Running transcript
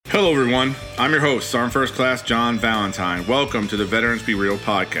Hello, everyone. I'm your host, Sergeant First Class John Valentine. Welcome to the Veterans Be Real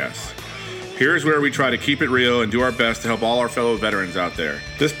podcast. Here's where we try to keep it real and do our best to help all our fellow veterans out there.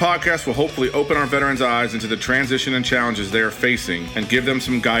 This podcast will hopefully open our veterans' eyes into the transition and challenges they are facing and give them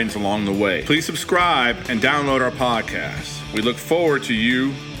some guidance along the way. Please subscribe and download our podcast. We look forward to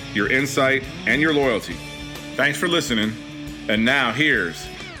you, your insight, and your loyalty. Thanks for listening. And now here's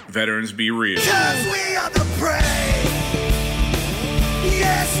Veterans Be Real. 'Cause we are the brave.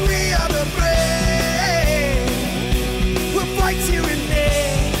 Yes, we are the brave. We'll fight to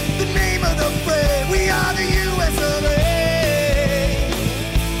rename the name of the brave. We are the U.S. of A.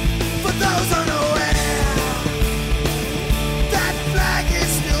 For those unaware, that flag is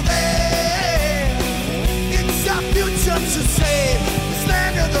still there. It's our future to save this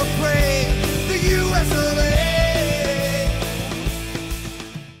land of the brave, the U.S. of A.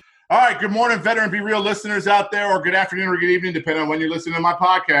 All right, good morning, Veteran Be Real listeners out there, or good afternoon or good evening, depending on when you're listening to my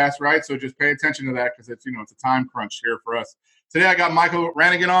podcast, right? So just pay attention to that because it's a time crunch here for us. Today I got Michael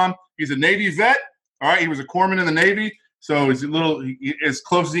Rannigan on. He's a Navy vet, all right? He was a corpsman in the Navy, so he's as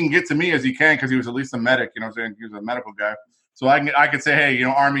close as he can get to me as he can because he was at least a medic, you know what I'm saying? He was a medical guy. So I could say, hey,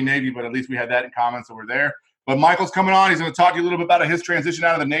 Army, Navy, but at least we had that in common, so we're there. But Michael's coming on. He's going to talk to you a little bit about his transition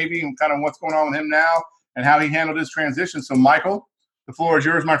out of the Navy and kind of what's going on with him now and how he handled his transition. So, Michael, the floor is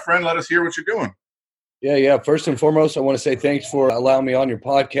yours, my friend. Let us hear what you're doing. Yeah. First and foremost, I want to say thanks for allowing me on your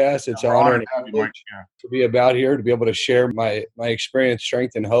podcast. It's an honor and a privilege to be about here, to be able to share my experience,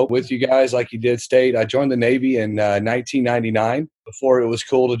 strength, and hope with you guys. Like you did state, I joined the Navy in 1999. Before it was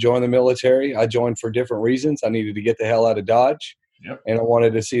cool to join the military, I joined for different reasons. I needed to get the hell out of Dodge, and I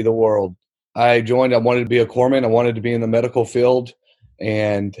wanted to see the world. I wanted to be a corpsman. I wanted to be in the medical field.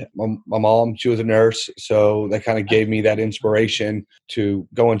 And my mom, she was a nurse, so that kind of gave me that inspiration to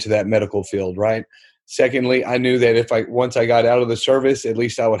go into that medical field, right? Secondly, I knew that once I got out of the service, at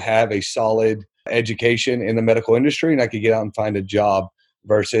least I would have a solid education in the medical industry and I could get out and find a job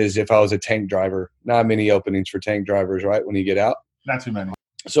versus if I was a tank driver. Not many openings for tank drivers, right, when you get out. Not too many.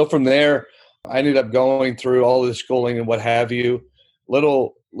 So from there, I ended up going through all the schooling and what have you.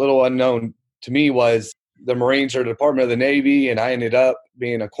 Little unknown to me was the Marines are the Department of the Navy, and I ended up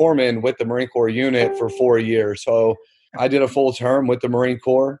being a corpsman with the Marine Corps unit for 4 years. So I did a full term with the Marine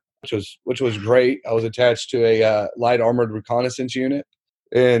Corps, which was great. I was attached to a light armored reconnaissance unit.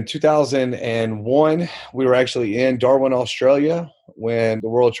 In 2001, we were actually in Darwin, Australia, when the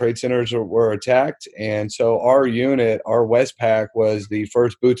World Trade Centers were attacked. And so our unit, our Westpac, was the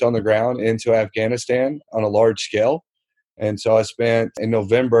first boots on the ground into Afghanistan on a large scale. And so I spent in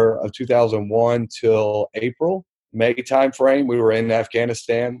November of 2001 till May time frame, we were in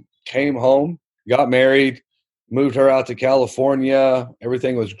Afghanistan, came home, got married, moved her out to California.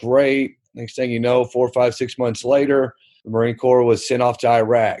 Everything was great. Next thing you know, 4, 5, 6 months later, the Marine Corps was sent off to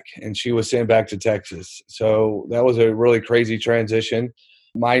Iraq and she was sent back to Texas. So that was a really crazy transition.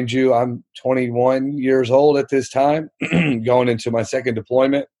 Mind you, I'm 21 years old at this time, going into my second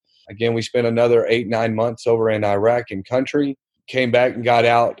deployment. Again, we spent another 8, 9 months over in Iraq in country, came back and got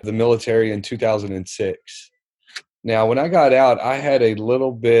out of the military in 2006. Now, when I got out, I had a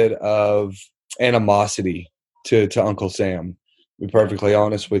little bit of animosity to Uncle Sam, to be perfectly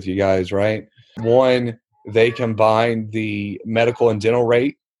honest with you guys, right? One, they combined the medical and dental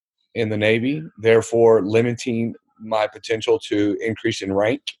rate in the Navy, therefore limiting my potential to increase in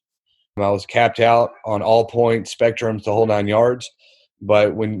rank. I was capped out on all points, spectrums, the whole 9 yards.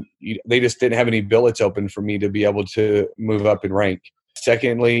 But they just didn't have any billets open for me to be able to move up in rank.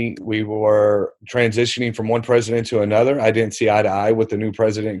 Secondly, we were transitioning from one president to another. I didn't see eye to eye with the new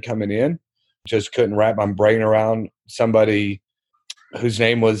president coming in. Just couldn't wrap my brain around somebody whose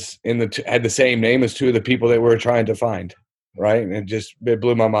name was had the same name as two of the people that we were trying to find, right? And it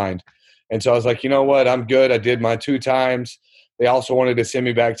blew my mind. And so I was like, you know what? I'm good. I did my 2 times. They also wanted to send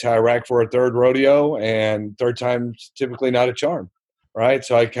me back to Iraq for a third rodeo, and third time's typically not a charm. Right.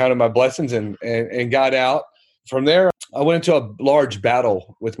 So I counted my blessings and got out. From there, I went into a large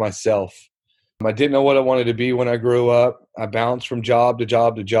battle with myself. I didn't know what I wanted to be when I grew up. I bounced from job to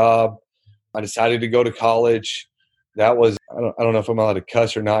job to job. I decided to go to college. That was, I don't know if I'm allowed to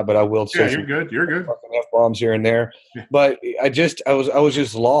cuss or not, but I will. Yeah, you're good. You're good. F-bombs here and there. Yeah. But I was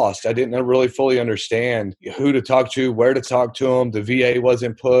just lost. I didn't really fully understand who to talk to, where to talk to them. The VA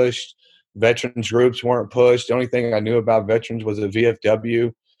wasn't pushed. Veterans groups weren't pushed. The only thing I knew about veterans was a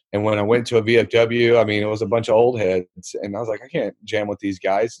VFW. And when I went to a VFW, it was a bunch of old heads. And I was like, I can't jam with these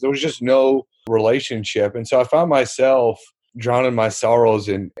guys. There was just no relationship. And so I found myself drowning my sorrows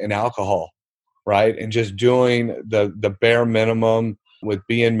in alcohol, right? And just doing the bare minimum with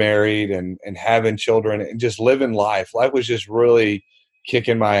being married and having children and just living life. Life was just really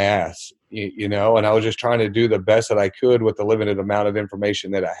kicking my ass, you know, and I was just trying to do the best that I could with the limited amount of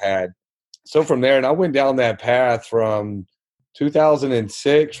information that I had. So from there, and I went down that path from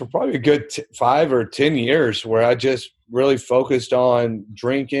 2006 for probably a good 5 or 10 years where I just really focused on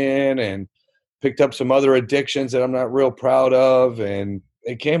drinking and picked up some other addictions that I'm not real proud of. And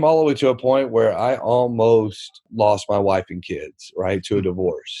it came all the way to a point where I almost lost my wife and kids, right, to a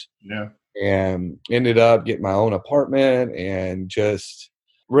divorce. Yeah. And ended up getting my own apartment, and just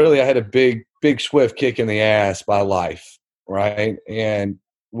really I had a big swift kick in the ass by life, right? And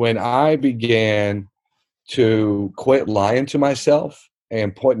when I began to quit lying to myself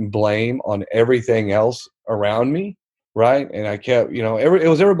and putting blame on everything else around me, right? And I kept, you know, it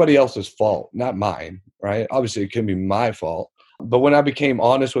was everybody else's fault, not mine, right? Obviously, it couldn't be my fault. But when I became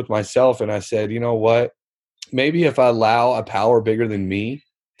honest with myself and I said, you know what, maybe if I allow a power bigger than me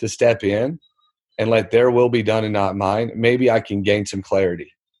to step in and let their will be done and not mine, maybe I can gain some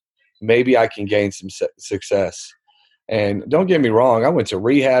clarity. Maybe I can gain some success. And don't get me wrong, I went to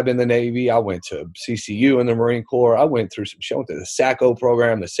rehab in the Navy. I went to CCU in the Marine Corps. I went through the SACO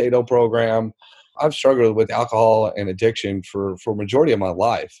program, the SATO program. I've struggled with alcohol and addiction for majority of my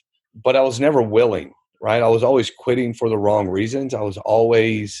life, but I was never willing, right? I was always quitting for the wrong reasons. I was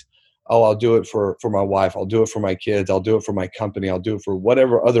always, I'll do it for my wife. I'll do it for my kids. I'll do it for my company. I'll do it for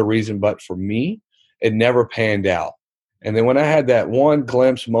whatever other reason. But for me, it never panned out. And then when I had that one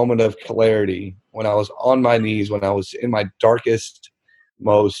glimpse moment of clarity, when I was on my knees, when I was in my darkest,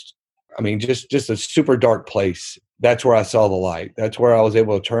 just a super dark place, that's where I saw the light. That's where I was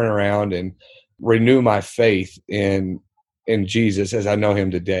able to turn around and renew my faith in Jesus as I know him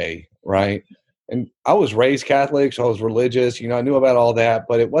today, right? And I was raised Catholic, so I was religious. You know, I knew about all that,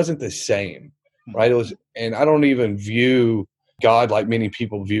 but it wasn't the same, right? And I don't even view God like many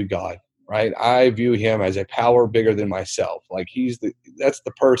people view God. Right? I view him as a power bigger than myself. Like that's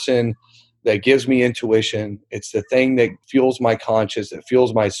the person that gives me intuition. It's the thing that fuels my conscience, that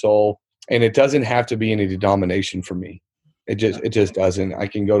fuels my soul. And it doesn't have to be any denomination for me. It just doesn't. I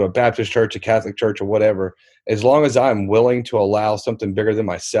can go to a Baptist church, a Catholic church, or whatever. As long as I'm willing to allow something bigger than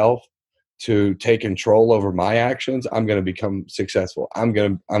myself to take control over my actions, I'm going to become successful. I'm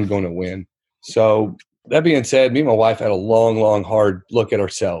going to win. So that being said, me and my wife had a long, hard look at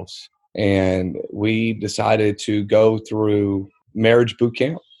ourselves. And we decided to go through marriage boot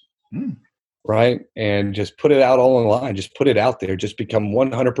camp, right? And just put it out all on the line. Just put it out there. Just become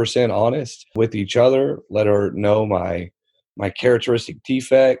 100% honest with each other. Let her know my characteristic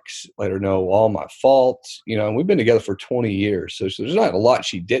defects. Let her know all my faults. You know, and we've been together for 20 years. So there's not a lot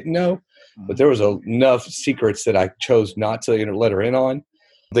she didn't know, but there was enough secrets that I chose not to let her in on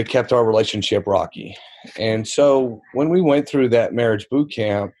that kept our relationship rocky. And so when we went through that marriage boot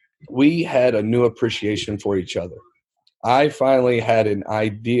camp, we had a new appreciation for each other. I finally had an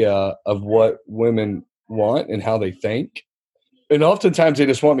idea of what women want and how they think. And oftentimes they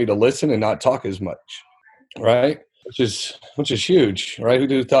just want me to listen and not talk as much, right? Which is huge, right?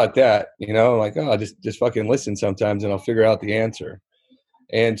 Who thought that? You know, like, oh, just fucking listen sometimes and I'll figure out the answer.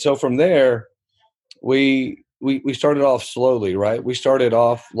 And so from there, we started off slowly, right? We started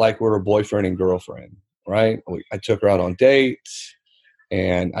off like we were boyfriend and girlfriend, right? I took her out on dates.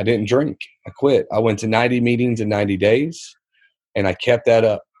 And I didn't drink. I quit. I went to 90 meetings in 90 days, and I kept that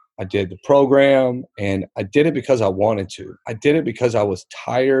up. I did the program, and I did it because I wanted to. I did it because I was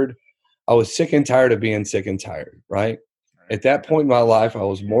tired. I was sick and tired of being sick and tired, right? At that point in my life, I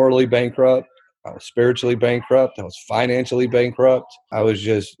was morally bankrupt. I was spiritually bankrupt. I was financially bankrupt. I was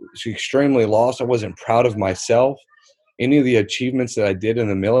just extremely lost. I wasn't proud of myself. Any of the achievements that I did in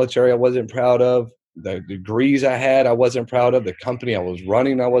the military, I wasn't proud of. The degrees I had, I wasn't proud of. The company I was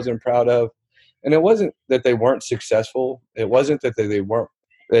running, I wasn't proud of. And it wasn't that they weren't successful. It wasn't that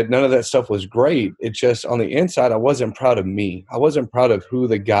that none of that stuff was great. It's just on the inside, I wasn't proud of me. I wasn't proud of who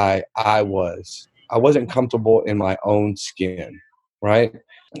the guy I was. I wasn't comfortable in my own skin, right?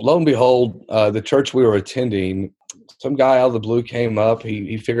 Lo and behold, the church we were attending, some guy out of the blue came up.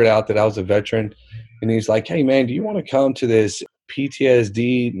 He figured out that I was a veteran. And he's like, hey, man, do you want to come to this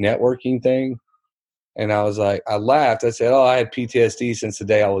PTSD networking thing? And I was like, I laughed. I said, oh, I had PTSD since the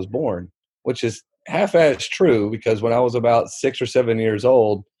day I was born, which is half-assed true because when I was about 6 or 7 years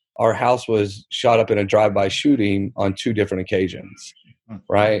old, our house was shot up in a drive-by shooting on 2 different occasions,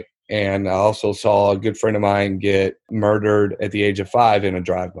 right? And I also saw a good friend of mine get murdered at the age of 5 in a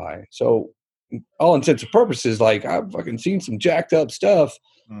drive-by. So all intents and purposes, like I've fucking seen some jacked up stuff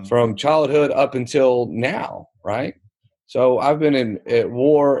from childhood up until now, right? So I've been at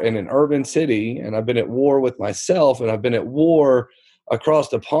war in an urban city, and I've been at war with myself, and I've been at war across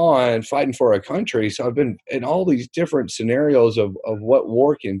the pond fighting for a country. So I've been in all these different scenarios of what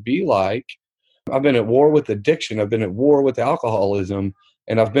war can be like. I've been at war with addiction. I've been at war with alcoholism,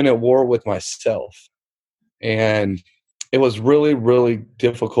 and I've been at war with myself. And it was really, really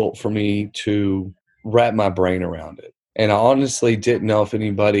difficult for me to wrap my brain around it. And I honestly didn't know if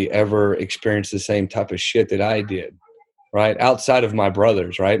anybody ever experienced the same type of shit that I did, right? Outside of my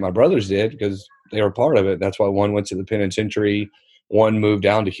brothers, right? My brothers did because they were part of it. That's why one went to the penitentiary. One moved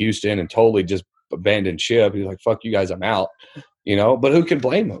down to Houston and totally just abandoned ship. He's like, fuck you guys, I'm out, but who could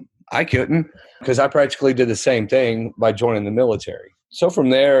blame him? I couldn't, because I practically did the same thing by joining the military. So from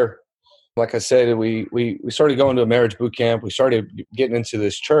there, like I said, we started going to a marriage boot camp. We started getting into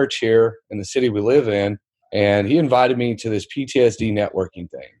this church here in the city we live in, and he invited me to this PTSD networking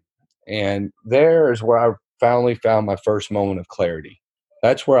thing. And there is where I finally found my first moment of clarity.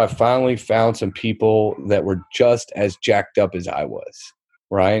 That's where I finally found some people that were just as jacked up as I was,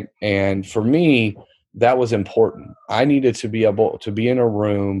 right? And for me, that was important. I needed to be able to be in a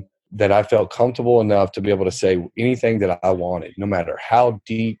room that I felt comfortable enough to be able to say anything that I wanted, no matter how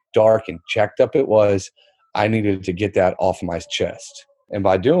deep, dark, and jacked up it was. I needed to get that off my chest. And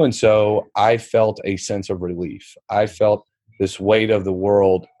by doing so, I felt a sense of relief. I felt this weight of the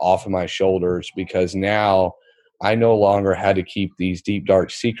world off of my shoulders, because now I no longer had to keep these deep, dark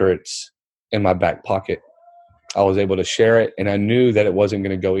secrets in my back pocket. I was able to share it, and I knew that it wasn't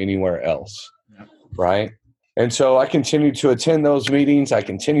going to go anywhere else, right? And so I continued to attend those meetings. I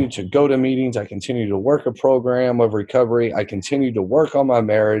continued to go to meetings. I continued to work a program of recovery. I continued to work on my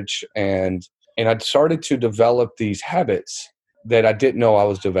marriage, and I started to develop these habits that I didn't know I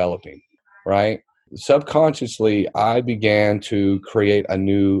was developing, right? Subconsciously, I began to create a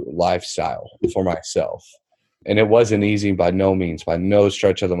new lifestyle for myself. And it wasn't easy by no means, by no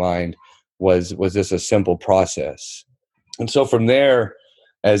stretch of the mind was this a simple process. And so from there,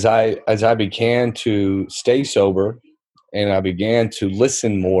 as I began to stay sober, and I began to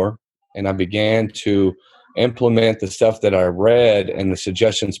listen more, and I began to implement the stuff that I read and the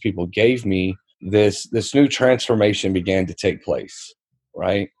suggestions people gave me, this new transformation began to take place,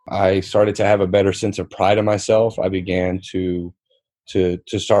 right? I started to have a better sense of pride in myself. I began to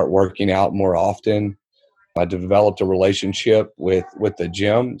start working out more often. I developed a relationship with the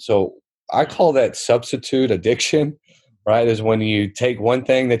gym. So I call that substitute addiction, right? Is when you take one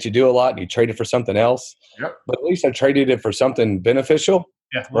thing that you do a lot and you trade it for something else. Yep. But at least I traded it for something beneficial.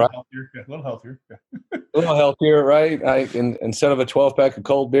 Yeah, a little healthier. Yeah, a little healthier. Yeah. A little healthier, right? Instead of a 12-pack of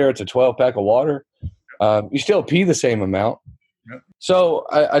cold beer, it's a 12-pack of water. You still pee the same amount. Yep. So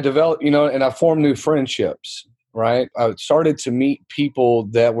I developed, and I formed new friendships, right? I started to meet people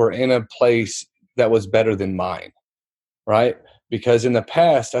that were in a place that was better than mine, right? Because in the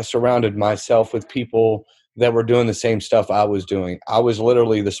past, I surrounded myself with people that were doing the same stuff I was doing. I was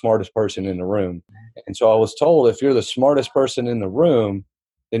literally the smartest person in the room. And so I was told, if you're the smartest person in the room,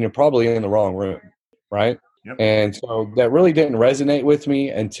 then you're probably in the wrong room, right? Yep. And so that really didn't resonate with me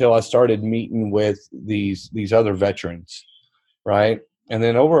until I started meeting with these other veterans, right? And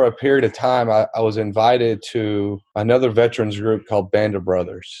then over a period of time, I was invited to another veterans group called Band of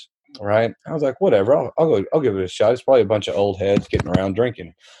Brothers, right? I was like, whatever, I'll give it a shot. It's probably a bunch of old heads getting around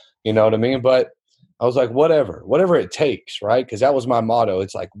drinking, you know what I mean? But I was like, whatever it takes, right? Because that was my motto.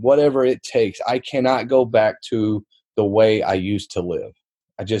 It's like, whatever it takes. I cannot go back to the way I used to live.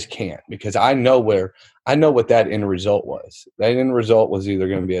 I just can't, because I know what that end result was. That end result was either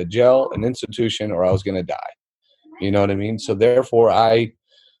going to be a jail, an institution, or I was going to die. You know what I mean? So therefore, I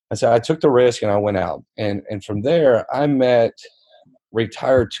said I took the risk and I went out. And from there, I met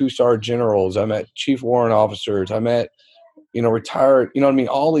retired 2-star generals. I met chief warrant officers. I met retired,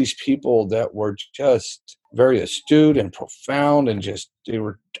 all these people that were just very astute and profound, and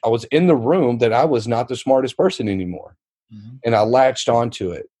I was in the room that I was not the smartest person anymore. Mm-hmm. And I latched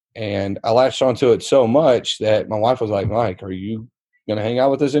onto it. And I latched onto it so much that my wife was like, Mike, are you going to hang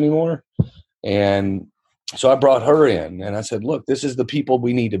out with us anymore? And so I brought her in, and I said, look, this is the people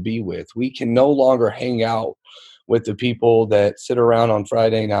we need to be with. We can no longer hang out with the people that sit around on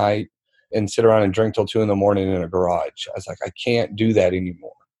Friday night and sit around and drink till 2 a.m. in a garage. I was like, I can't do that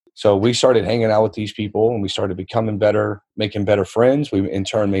anymore. So we started hanging out with these people, and we started becoming better, making better friends. We in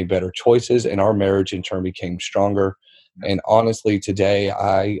turn made better choices, and our marriage in turn became stronger. And honestly, today,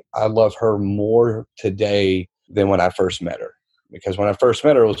 I love her more today than when I first met her. Because when I first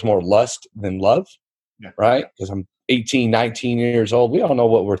met her, it was more lust than love, right? Because I'm 18, 19 years old. We all know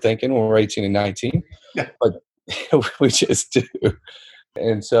what we're thinking when we're 18 and 19, but we just do.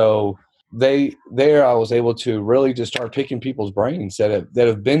 And so I was able to really just start picking people's brains that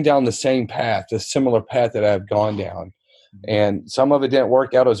have been down the same path, the similar path that I've gone down. And some of it didn't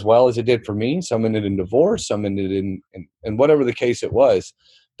work out as well as it did for me. Some ended in divorce, some ended in whatever the case it was.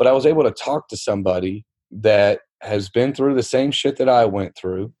 But I was able to talk to somebody that has been through the same shit that I went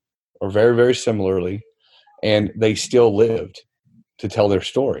through, or very, very similarly, and they still lived to tell their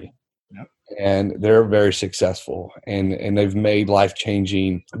story. Yep. And they're very successful, and they've made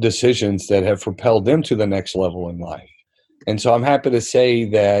life-changing decisions that have propelled them to the next level in life. And so I'm happy to say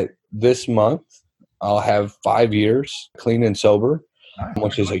that this month I'll have 5 years clean and sober,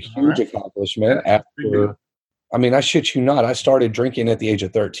 which is a huge accomplishment. After, I mean, I shit you not, I started drinking at the age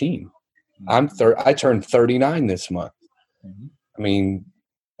of 13. I turned 39 this month. I mean,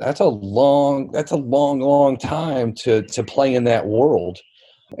 that's a long time to play in that world.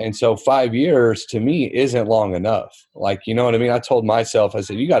 And so 5 years to me isn't long enough. Like, you know what I mean? I told myself, I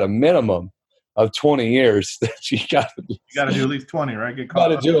said, you got a minimum of 20 years that you got to do at least 20, right? You got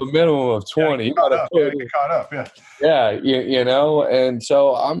to do a minimum of 20. Get caught up. Yeah. Yeah. You know, and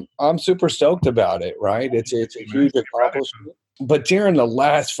so I'm super stoked about it. Right. It's a huge accomplishment. But during the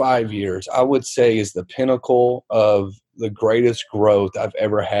last 5 years, I would say is the pinnacle of the greatest growth I've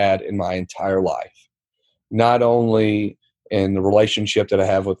ever had in my entire life. Not only in the relationship that I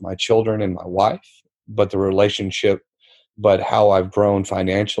have with my children and my wife, but how I've grown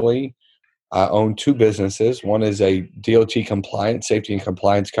financially. I own 2 businesses. One is a DOT compliant, safety and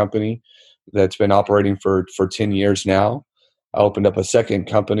compliance company that's been operating for 10 years now. I opened up a second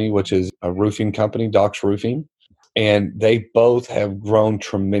company, which is a roofing company, Doc's Roofing, and they both have grown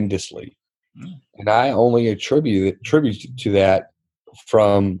tremendously. And I only attribute to that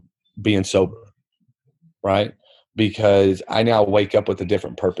from being sober, right? Because I now wake up with a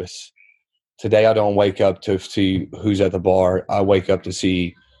different purpose. Today, I don't wake up to see who's at the bar. I wake up to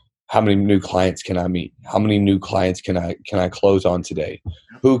see how many new clients can I meet? How many new clients can I close on today?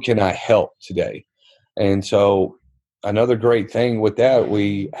 Who can I help today? And so another great thing with that,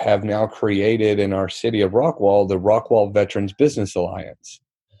 we have now created in our city of Rockwall, the Rockwall Veterans Business Alliance.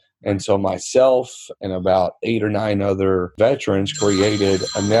 And so myself and about 8 or 9 other veterans created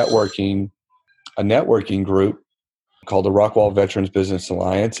a networking group called the Rockwall Veterans Business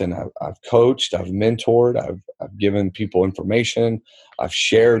Alliance. And I've coached, I've mentored, I've given people information. I've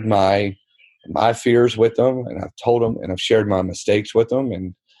shared my fears with them, and I've told them, and I've shared my mistakes with them,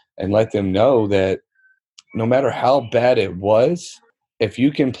 and let them know that no matter how bad it was, if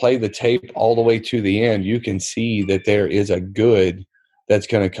you can play the tape all the way to the end, you can see that there is a good that's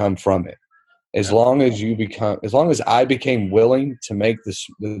going to come from it. As long as I became willing to make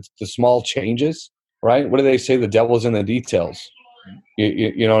the small changes, right? What do they say? The devil's in the details.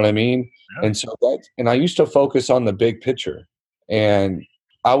 You know what I mean? Yeah. And so and I used to focus on the big picture, and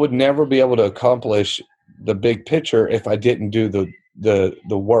I would never be able to accomplish the big picture if I didn't do the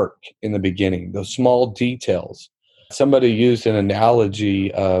work in the beginning, those small details. Somebody used an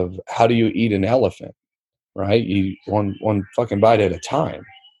analogy of how do you eat an elephant, right? You one fucking bite at a time,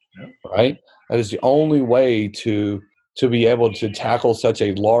 right? That is the only way to be able to tackle such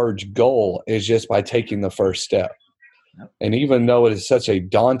a large goal is just by taking the first step. And even though it is such a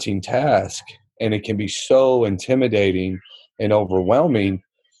daunting task and it can be so intimidating and overwhelming,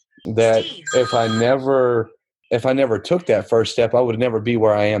 that if I never took that first step, I would never be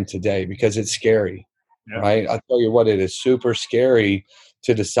where I am today, because it's scary, right? I tell you what, it is super scary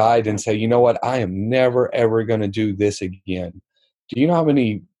to decide and say, you know what, I am never, ever going to do this again. Do you know how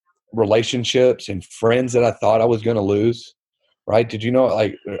many relationships and friends that I thought I was going to lose, right? Did you know,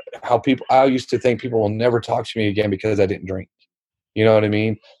 like, how I used to think people will never talk to me again because I didn't drink. You know what I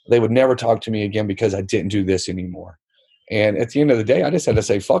mean? They would never talk to me again because I didn't do this anymore. And at the end of the day, I just had to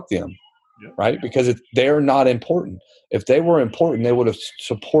say, fuck them, right? Because they're not important. If they were important, they would have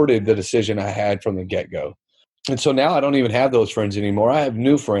supported the decision I had from the get-go. And so now I don't even have those friends anymore. I have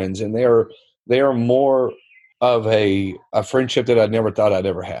new friends, and they are more of a friendship that I never thought I'd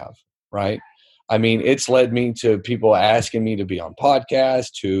ever have, right? I mean, it's led me to people asking me to be on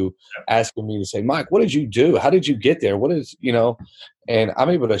podcasts, to asking me to say, Mike, what did you do? How did you get there? What is, and I'm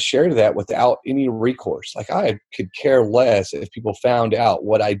able to share that without any recourse. Like, I could care less if people found out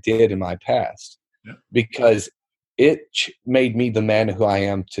what I did in my past, because it made me the man who I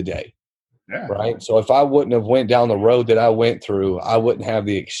am today. Yeah. Right. So if I wouldn't have went down the road that I went through, I wouldn't have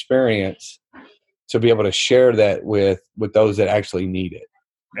the experience to be able to share that with those that actually need it.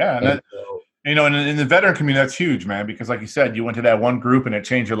 Yeah. And in the veteran community, that's huge, man, because like you said, you went to that one group and it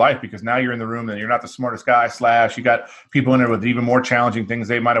changed your life, because now you're in the room and you're not the smartest guy / you got people in there with even more challenging things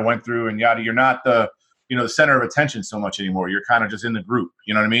they might have went through, and you're not the center of attention so much anymore. You're kind of just in the group,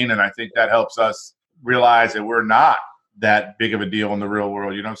 you know what I mean? And I think that helps us realize that we're not that big of a deal in the real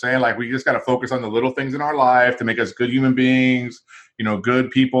world. You know what I'm saying? Like, we just got to focus on the little things in our life to make us good human beings, good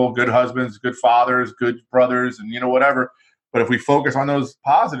people, good husbands, good fathers, good brothers, and, whatever. But if we focus on those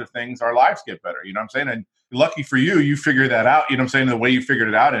positive things, our lives get better. You know what I'm saying? And lucky for you, you figured that out. You know what I'm saying? The way you figured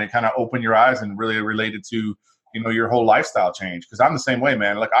it out, and it kind of opened your eyes and really related to, your whole lifestyle change. Because I'm the same way,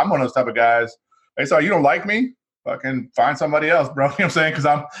 man. Like, I'm one of those type of guys. Hey, so you don't like me? Fucking find somebody else, bro. You know what I'm saying? Because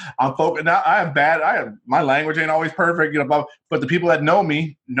I'm focused. Now my language ain't always perfect, but the people that know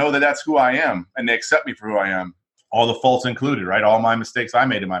me know that that's who I am, and they accept me for who I am. All the faults included, right? All my mistakes I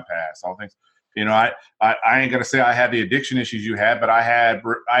made in my past, all things. I ain't gonna say I had the addiction issues you had, but I had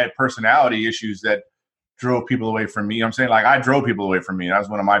personality issues that drove people away from me. You know what I'm saying? Like, I drove people away from me. That was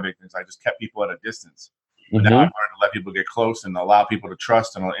one of my big things. I just kept people at a distance. But now I've learned to let people get close and allow people to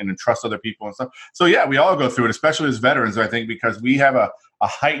trust and trust other people and stuff. So yeah, we all go through it, especially as veterans, I think, because we have a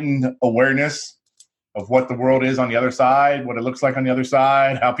heightened awareness of what the world is on the other side, what it looks like on the other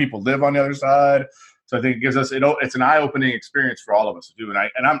side, how people live on the other side. So I think it gives us, it's an eye-opening experience for all of us to do.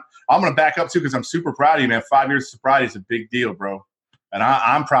 And I'm going to back up too, because I'm super proud of you, man. 5 years of sobriety is a big deal, bro. And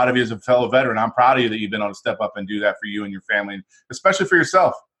I'm proud of you as a fellow veteran. I'm proud of you that you've been able to step up and do that for you and your family, and especially for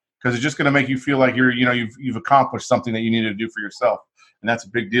yourself, because it's just going to make you feel like you've accomplished something that you needed to do for yourself. And that's a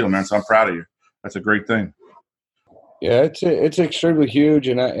big deal, man. So I'm proud of you. That's a great thing. Yeah, it's extremely huge,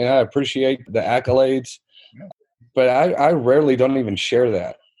 and I appreciate the accolades, but I rarely don't even share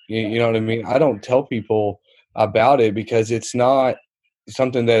that. You know what I mean? I don't tell people about it because it's not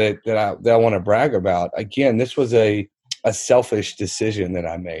something that I want to brag about. Again, this was a selfish decision that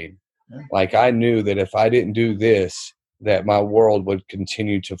I made. Yeah. Like, I knew that if I didn't do this, that my world would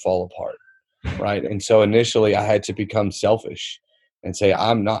continue to fall apart, right? And so initially I had to become selfish and say,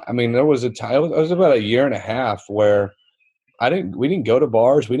 I'm not. I mean, there was a time, it was about a year and a half where we didn't go to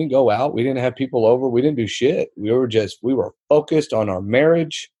bars, we didn't go out, we didn't have people over, we didn't do shit. We were focused on our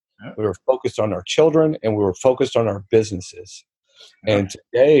marriage, we were focused on our children, and we were focused on our businesses. And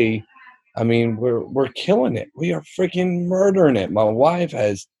today, I mean, we're killing it. We are freaking murdering it. My wife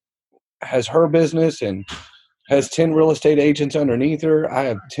has her business and has 10 real estate agents underneath her. I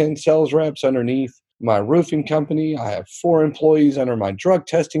have 10 sales reps underneath my roofing company. I have 4 employees under my drug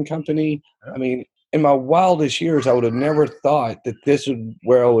testing company. I mean, in my wildest years, I would have never thought that this is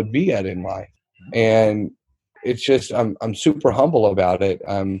where I would be at in life. And it's just, I'm super humble about it.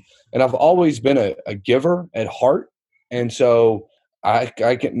 And I've always been a giver at heart. And so I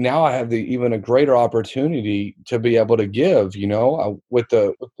can now, I have even a greater opportunity to be able to give, with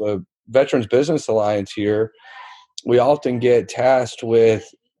the Veterans Business Alliance here. We often get tasked with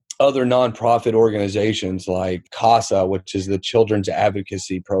other nonprofit organizations like CASA, which is the Children's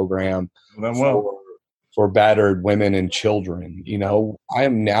Advocacy Program for battered women and children. I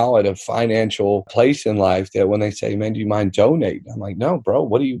am now at a financial place in life that when they say, man, do you mind donating? I'm like, no, bro,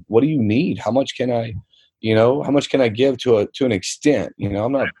 what do you need? How much can I give to an extent?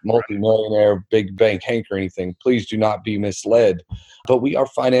 I'm not multi-millionaire, big bank Hank or anything. Please do not be misled. But we are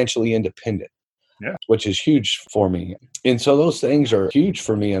financially independent, which is huge for me. And so those things are huge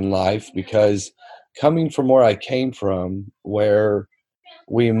for me in life, because coming from where I came from, where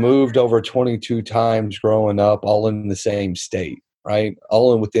we moved over 22 times growing up, all in the same state, right?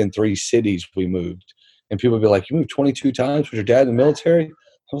 All within 3 cities we moved. And people would be like, you moved 22 times? Was your dad in the military?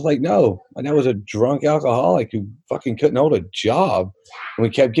 I was like, no, my dad was a drunk alcoholic who fucking couldn't hold a job. And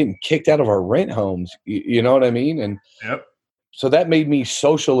we kept getting kicked out of our rent homes. You know what I mean? And so that made me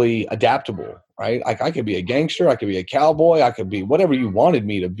socially adaptable, right? Like, I could be a gangster, I could be a cowboy, I could be whatever you wanted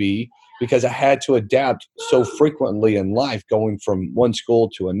me to be, because I had to adapt so frequently in life, going from one school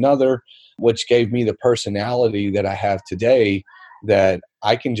to another, which gave me the personality that I have today, that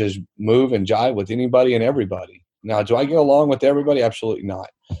I can just move and jive with anybody and everybody. Now, do I get along with everybody? Absolutely not.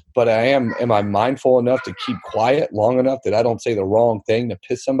 But am I mindful enough to keep quiet long enough that I don't say the wrong thing to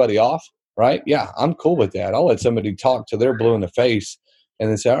piss somebody off? Right? Yeah, I'm cool with that. I'll let somebody talk till they're blue in the face and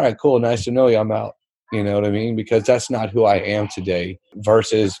then say, all right, cool, nice to know you, I'm out. You know what I mean? Because that's not who I am today,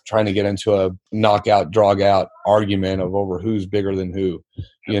 versus trying to get into a knockout, drag out argument over who's bigger than who,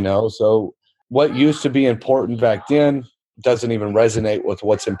 So what used to be important back then doesn't even resonate with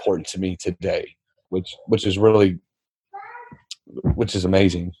what's important to me today, which is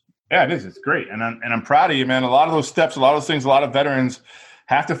amazing. Yeah, it is. It's great. And I'm proud of you, man. A lot of those steps, a lot of those things, a lot of veterans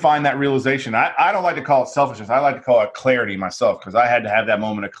have to find that realization. I don't like to call it selfishness. I like to call it clarity myself, because I had to have that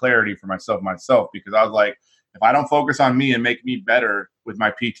moment of clarity for myself, because I was like, if I don't focus on me and make me better with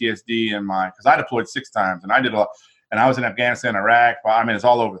my PTSD and because I deployed 6 times and I did a lot, and I was in Afghanistan, Iraq. I mean, it's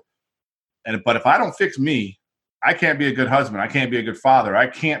all over. But if I don't fix me, I can't be a good husband. I can't be a good father. I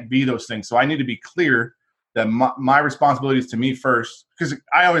can't be those things. So I need to be clear that my responsibility is to me first. Because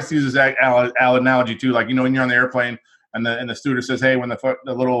I always use this Al analogy too. Like, when you're on the airplane and the stewardess says, hey, when the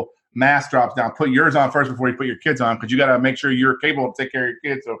little mask drops down, put yours on first before you put your kids on, because you got to make sure you're capable to take care of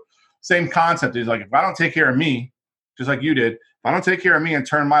your kids. So same concept is like, if I don't take care of me, just like you did, if I don't take care of me and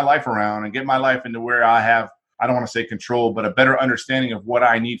turn my life around and get my life into where I have, I don't want to say control, but a better understanding of what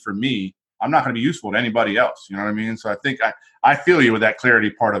I need for me, I'm not going to be useful to anybody else. You know what I mean? So I think I feel you with that clarity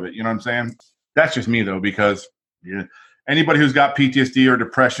part of it. You know what I'm saying? That's just me, though, because anybody who's got PTSD or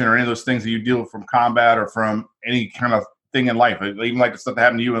depression or any of those things that you deal with from combat or from any kind of thing in life, even like the stuff that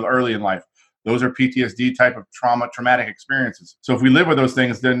happened to you early in life, those are PTSD type of traumatic experiences. So if we live with those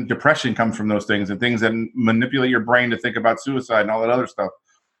things, then depression comes from those things and things that manipulate your brain to think about suicide and all that other stuff.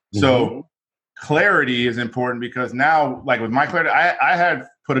 Mm-hmm. So clarity is important, because now, like with my clarity, I had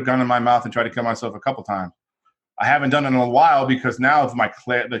put a gun in my mouth and tried to kill myself a couple times. I haven't done it in a while, because now with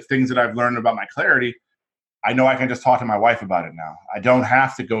the things that I've learned about my clarity, I know I can just talk to my wife about it now. I don't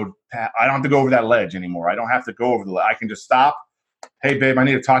have to go over that ledge anymore. I don't have to go over the ledge. I can just stop. Hey, babe, I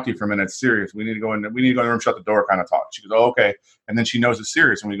need to talk to you for a minute. It's serious. We need to go in the room, shut the door, kind of talk. She goes, oh, okay. And then she knows it's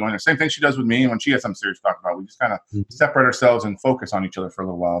serious. And we go in there. Same thing she does with me when she has something serious to talk about. We just kind of separate ourselves and focus on each other for a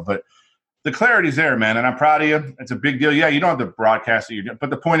little while. But the clarity's there, man. And I'm proud of you. It's a big deal. Yeah, you don't have to broadcast it. But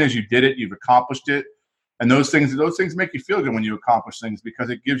the point is, you did it. You've accomplished it. And those things make you feel good when you accomplish things,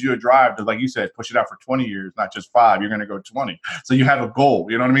 because it gives you a drive to, like you said, push it out for 20 years, not just 5. You're going to go 20. So you have a goal.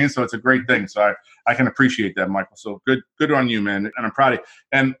 You know what I mean? So it's a great thing. So I can appreciate that, Michael. So good on you, man. And I'm proud of you.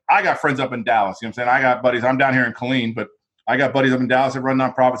 And I got friends up in Dallas. You know what I'm saying? I got buddies. I'm down here in Killeen, but I got buddies up in Dallas that run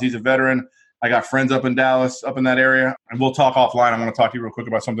nonprofits. He's a veteran. I got friends up in Dallas, up in that area. And we'll talk offline. I want to talk to you real quick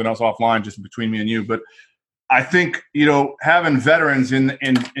about something else offline, just between me and you. But I think, having veterans in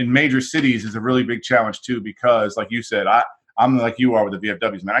major cities is a really big challenge too, because like you said, I'm like you are with the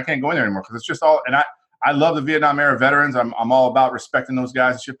VFWs, man. I can't go in there anymore because it's just all, and I love the Vietnam era veterans. I'm all about respecting those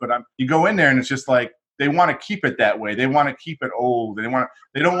guys and shit, but you go in there and it's just like, they want to keep it that way. They want to keep it old. They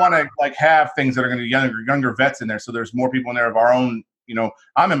don't want to like have things that are going to be younger vets in there. So there's more people in there of our own,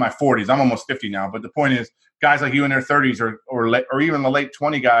 I'm in my 40s. I'm almost 50 now. But the point is, guys like you in their 30s or even the late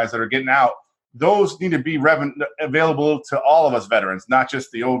 20 guys that are getting out, those need to be available to all of us veterans, not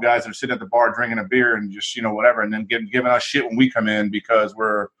just the old guys that are sitting at the bar drinking a beer and just, whatever, and then giving us shit when we come in because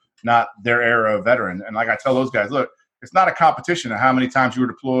we're not their era of veteran. And like I tell those guys, look, it's not a competition of how many times you were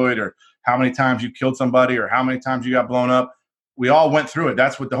deployed or how many times you killed somebody or how many times you got blown up. We all went through it.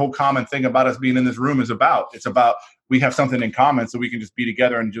 That's what the whole common thing about us being in this room is about. It's about we have something in common so we can just be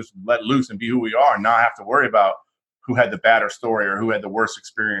together and just let loose and be who we are and not have to worry about who had the badder story or who had the worst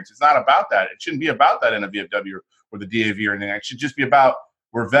experience. It's not about that. It shouldn't be about that in a VFW or the DAV or anything. It should just be about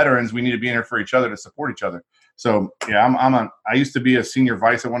we're veterans. We need to be in here for each other to support each other. So yeah, I used to be a senior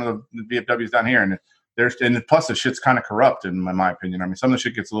vice at one of the VFWs down here, and plus the shit's kind of corrupt in my opinion. I mean, some of the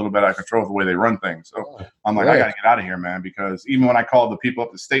shit gets a little bit out of control with the way they run things. So I'm like, I got to get out of here, man, because even when I called the people up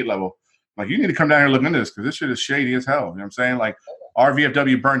at the state level, I'm like, you need to come down here and look into this because this shit is shady as hell. You know what I'm saying? Like our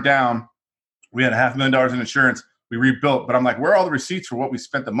VFW burnt down. We had $500,000 in insurance. We rebuilt, but I'm like, where are all the receipts for what we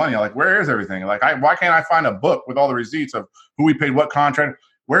spent the money on? Like, where is everything? Like, why can't I find a book with all the receipts of who we paid what contract?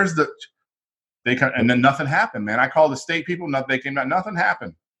 Where's and then nothing happened, man. I called the state people, they came out, nothing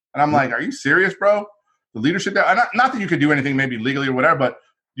happened. And I'm like, are you serious, bro? The leadership there, not that you could do anything maybe legally or whatever, but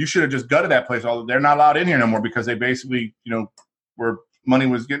you should have just gutted that place. They're not allowed in here no more because they basically, where money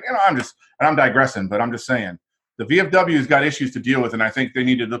was getting, I'm digressing, but I'm just saying the VFW's got issues to deal with. And I think they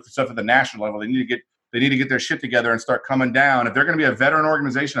need to look at stuff at the national level. They need to get their shit together and start coming down. If they're going to be a veteran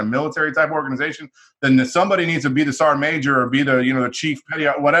organization, a military type organization, then somebody needs to be the sergeant major or be the, the chief petty,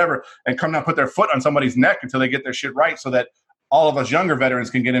 whatever, and come down, put their foot on somebody's neck until they get their shit right so that all of us younger veterans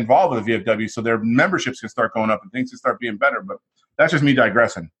can get involved with the VFW so their memberships can start going up and things can start being better. But that's just me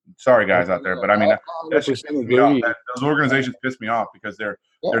digressing. Sorry, guys out there. But I mean, that's just pissed me off. Those organizations piss me off because they're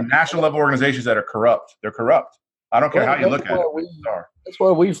national level organizations that are corrupt. They're corrupt. I don't care how you look at it. That's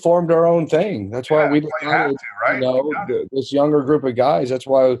why we formed our own thing. That's why we decided, this younger group of guys. That's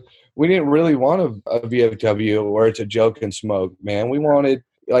why we didn't really want a VFW where it's a joke and smoke, man. We wanted,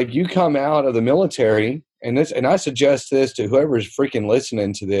 like, you come out of the military, and I suggest this to whoever's freaking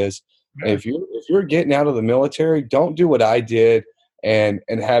listening to this. Yeah. If you're getting out of the military, don't do what I did and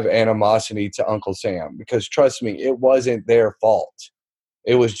have animosity to Uncle Sam, because trust me, it wasn't their fault.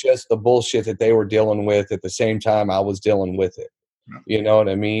 It was just the bullshit that they were dealing with at the same time I was dealing with it. You know what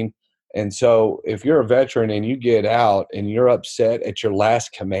I mean? And so if you're a veteran and you get out and you're upset at your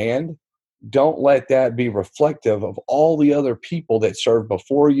last command, don't let that be reflective of all the other people that served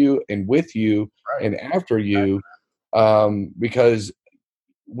before you and with you and after you, because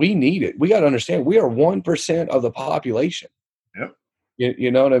we need it. We got to understand we are 1% of the population. Yep.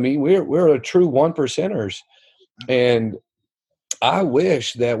 You know what I mean? We're a true 1%ers. And I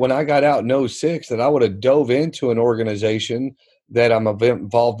wish that when I got out in 06 that I would have dove into an organization that I'm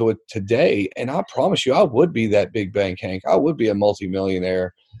involved with today. And I promise you, I would be that big bank, Hank. I would be a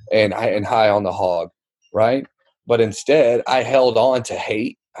multimillionaire and high on the hog, right? But instead, I held on to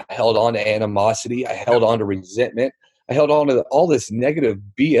hate. I held on to animosity. I held on to resentment. I held on to all this negative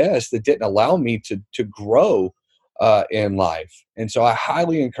BS that didn't allow me to grow in life. And so I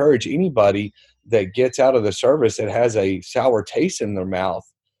highly encourage anybody that gets out of the service that has a sour taste in their mouth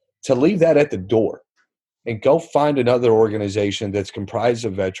to leave that at the door and go find another organization that's comprised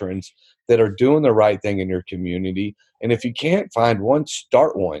of veterans that are doing the right thing in your community. And if you can't find one,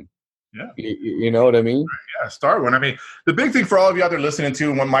 start one. Yeah. You know what I mean? Yeah, start one. I mean, the big thing for all of you out there listening to,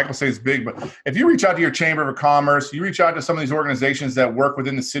 and what Michael says is big, but if you reach out to your Chamber of Commerce, you reach out to some of these organizations that work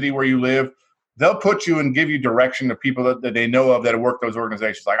within the city where you live, they'll put you and give you direction to people that they know of that have worked those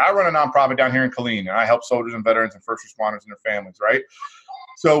organizations. Like I run a nonprofit down here in Killeen, and I help soldiers and veterans and first responders and their families, right?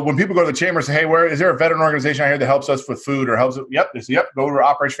 So when people go to the chamber and say, hey, where is there a veteran organization out here that helps us with food or helps? Yep. They say, yep, go to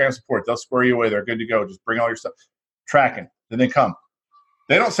Operation Family Support. They'll square you away. They're good to go. Just bring all your stuff. Tracking. Then they come.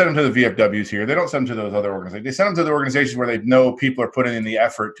 They don't send them to the VFWs here. They don't send them to those other organizations. They send them to the organizations where they know people are putting in the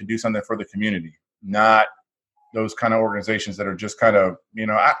effort to do something for the community, not those kind of organizations that are just kind of,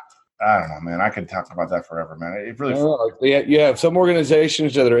 I don't know, man. I could talk about that forever, man. It really. You have some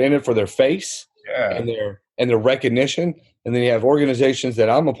organizations that are in it for their face and their recognition, and then you have organizations that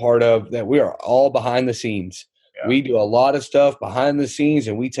I'm a part of that we are all behind the scenes. Yeah. We do a lot of stuff behind the scenes,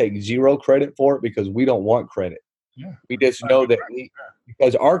 and we take zero credit for it because we don't want credit. Yeah. We just know that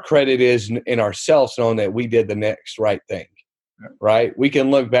because our credit is in ourselves, knowing that we did the next right thing, right? We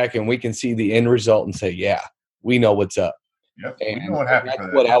can look back and we can see the end result and say, yeah, we know what's up. Yep. And you know what happened.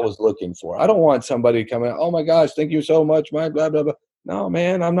 That's what I was looking for. I don't want somebody coming out, oh my gosh, thank you so much, man, blah, blah, blah. No,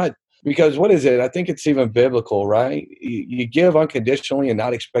 man, I'm not. Because what is it? I think it's even biblical, right? You give unconditionally and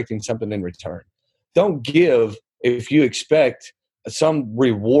not expecting something in return. Don't give if you expect some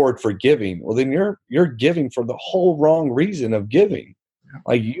reward for giving. Well, then you're giving for the whole wrong reason of giving. Yeah.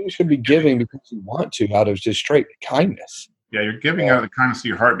 Like you should be giving because you want to, out of just straight kindness. Yeah, you're giving out of the kindness of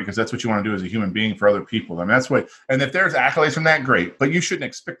your heart because that's what you want to do as a human being for other people. I mean, that's what. And if there's accolades from that, great. But you shouldn't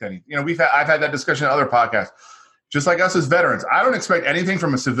expect any. I've had that discussion in other podcasts. Just like us as veterans, I don't expect anything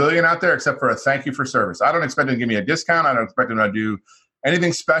from a civilian out there except for a thank you for service. I don't expect them to give me a discount. I don't expect them to do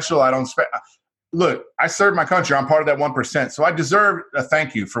anything special. I don't expect. Look, I served my country. I'm part of that 1%. So I deserve a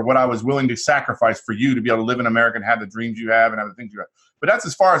thank you for what I was willing to sacrifice for you to be able to live in America and have the dreams you have and have the things you have. But that's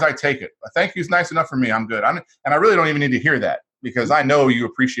as far as I take it. A thank you is nice enough for me. I'm good. And I really don't even need to hear that because I know you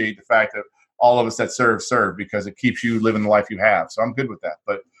appreciate the fact that all of us that serve because it keeps you living the life you have. So I'm good with that.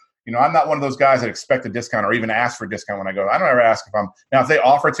 But I'm not one of those guys that expect a discount or even ask for a discount when I go. I don't ever ask if they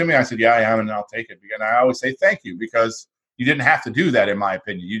offer it to me, I said, yeah, I am, and I'll take it. And I always say thank you because you didn't have to do that, in my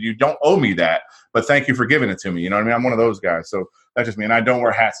opinion. You don't owe me that, but thank you for giving it to me. You know what I mean? I'm one of those guys. So that's just me. And I don't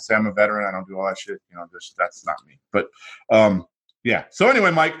wear hats to say I'm a veteran. I don't do all that shit. That's not me. But yeah. So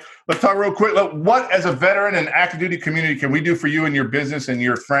anyway, Mike, let's talk real quick. What, as a veteran and active duty community, can we do for you and your business and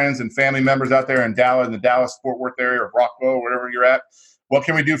your friends and family members out there in Dallas, in the Dallas Fort Worth area, or Rockwell, wherever you're at? What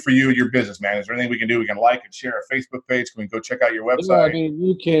can we do for you and your business, man? Is there anything we can do? We can like and share our Facebook page. Can we go check out your website? Yeah, I mean,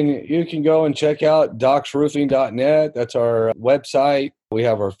 you can go and check out docsroofing.net. That's our website. We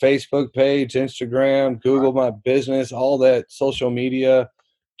have our Facebook page, Instagram, Google My Business, all that social media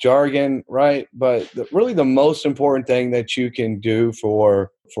jargon, right? But really the most important thing that you can do for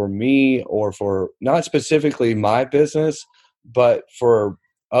me or for not specifically my business, but for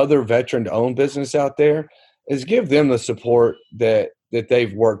other veteran-owned business out there is give them the support that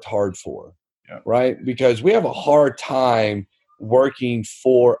they've worked hard for, right? Because we have a hard time working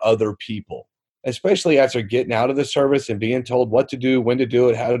for other people, especially after getting out of the service and being told what to do, when to do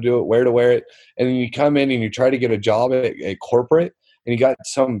it, how to do it, where to wear it. And then you come in and you try to get a job at corporate and you got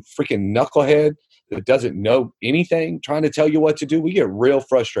some freaking knucklehead that doesn't know anything trying to tell you what to do. We get real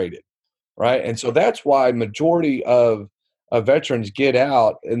frustrated, right? And so that's why majority of veterans get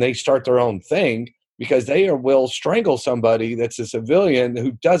out and they start their own thing, because they will strangle somebody that's a civilian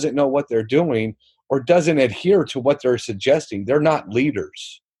who doesn't know what they're doing or doesn't adhere to what they're suggesting. They're not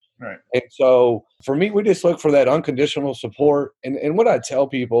leaders. Right. And so for me, we just look for that unconditional support. And what I tell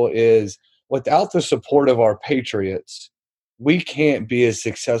people is without the support of our patriots, we can't be as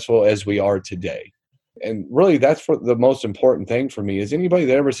successful as we are today. And really, that's the most important thing for me is anybody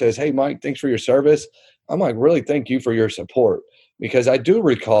that ever says, hey, Mike, thanks for your service. I'm like, really, thank you for your support. Because I do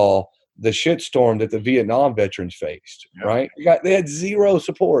recall the shitstorm that the Vietnam veterans faced, Yeah. right? They had zero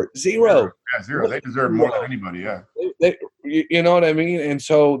support, zero. Yeah, zero. They deserve more than anybody, yeah. You know what I mean? And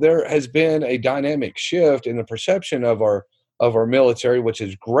so there has been a dynamic shift in the perception of our military, which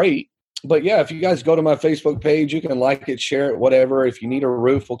is great. But yeah, if you guys go to my Facebook page, you can like it, share it, whatever. If you need a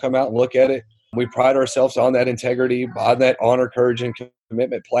roof, we'll come out and look at it. We pride ourselves on that integrity, on that honor, courage, and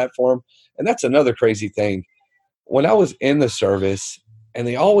commitment platform. And that's another crazy thing. When I was in the service, and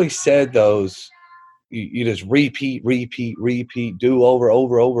they always said those, you just repeat, do over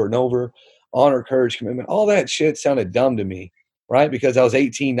and over, honor, courage, commitment. All that shit sounded dumb to me, right? Because I was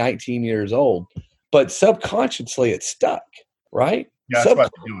 18, 19 years old. But subconsciously, it stuck, right? Yeah, that's why they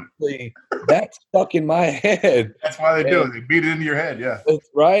do it. That stuck in my head. That's why they do it. They beat it into your head, yeah.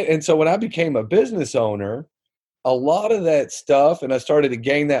 Right? And so when I became a business owner, a lot of that stuff, and I started to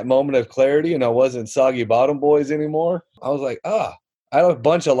gain that moment of clarity, and I wasn't Soggy Bottom Boys anymore. I was like, I had a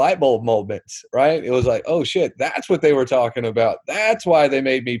bunch of light bulb moments, right? It was like, oh shit, that's what they were talking about. That's why they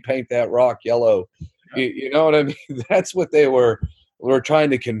made me paint that rock yellow. Yeah. You know what I mean? That's what they were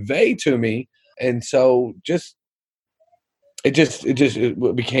trying to convey to me. And so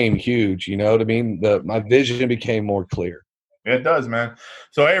it became huge, you know what I mean? My vision became more clear. It does, man.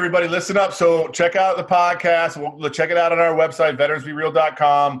 So, hey, everybody, listen up. So check out the podcast. We'll check it out on our website,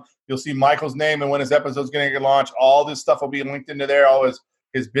 veteransbereal.com. You'll see Michael's name and when his episode's going to get launched. All this stuff will be linked into there. All his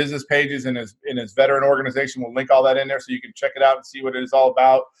business pages and his veteran organization. We'll link all that in there so you can check it out and see what it is all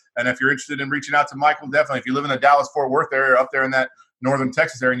about. And if you're interested in reaching out to Michael, definitely. If you live in the Dallas-Fort Worth area, up there in that northern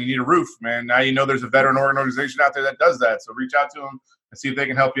Texas area, and you need a roof, man, now you know there's a veteran organization out there that does that. So reach out to them and see if they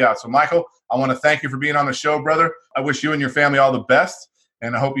can help you out. So, Michael, I want to thank you for being on the show, brother. I wish you and your family all the best,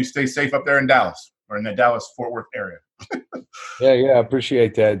 and I hope you stay safe up there in Dallas or in the Dallas-Fort Worth area. Yeah, I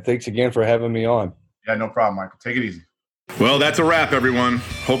appreciate that. Thanks again for having me on. Yeah, no problem, Michael. Take it easy. Well, that's a wrap, everyone.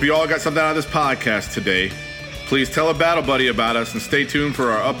 Hope you all got something out of this podcast today. Please tell a battle buddy about us and stay tuned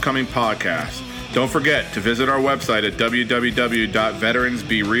for our upcoming podcast. Don't forget to visit our website at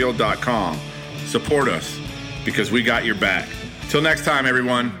www.veteransbereal.com. Support us because we got your back. Till next time,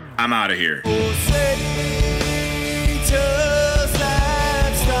 everyone, I'm out of here.